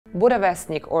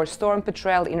Burevestnik, or Storm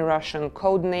Petrel in Russian,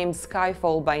 codenamed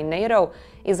Skyfall by NATO,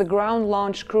 is a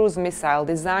ground-launched cruise missile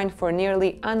designed for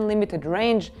nearly unlimited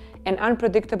range and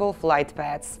unpredictable flight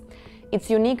paths. Its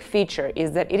unique feature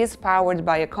is that it is powered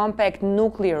by a compact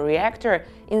nuclear reactor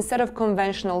instead of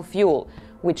conventional fuel,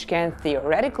 which can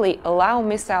theoretically allow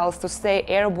missiles to stay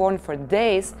airborne for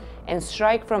days and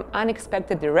strike from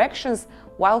unexpected directions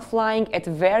while flying at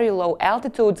very low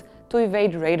altitudes to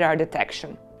evade radar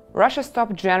detection. Russia's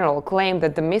top general claimed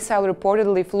that the missile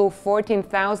reportedly flew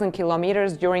 14,000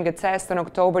 kilometers during a test on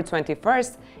October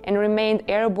 21st and remained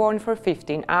airborne for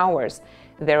 15 hours.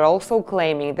 They're also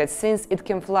claiming that since it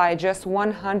can fly just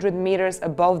 100 meters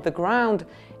above the ground,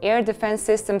 air defense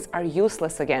systems are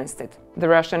useless against it. The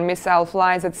Russian missile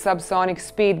flies at subsonic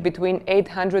speed between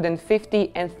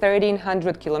 850 and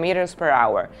 1300 kilometers per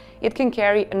hour. It can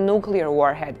carry a nuclear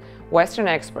warhead. Western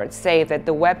experts say that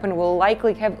the weapon will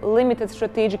likely have limited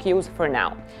strategic use for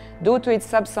now. Due to its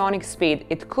subsonic speed,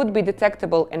 it could be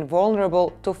detectable and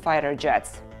vulnerable to fighter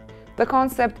jets. The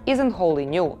concept isn't wholly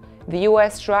new. The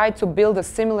US tried to build a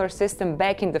similar system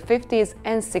back in the 50s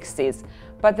and 60s,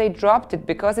 but they dropped it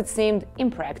because it seemed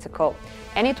impractical,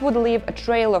 and it would leave a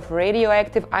trail of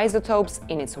radioactive isotopes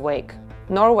in its wake.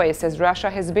 Norway says Russia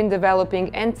has been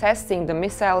developing and testing the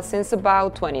missile since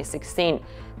about 2016.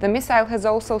 The missile has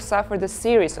also suffered a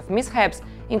series of mishaps,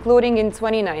 including in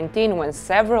 2019 when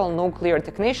several nuclear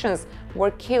technicians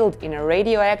were killed in a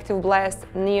radioactive blast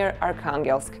near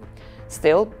Arkhangelsk.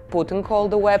 Still, Putin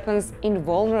called the weapons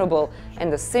invulnerable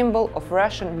and a symbol of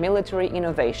Russian military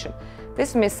innovation.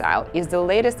 This missile is the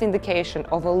latest indication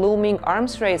of a looming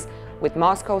arms race, with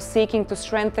Moscow seeking to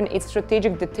strengthen its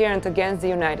strategic deterrent against the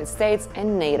United States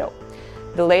and NATO.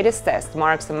 The latest test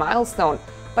marks a milestone,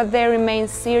 but there remain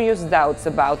serious doubts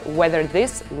about whether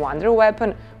this wonder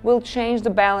weapon will change the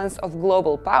balance of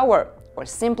global power or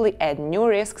simply add new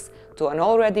risks to an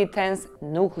already tense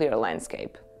nuclear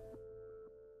landscape.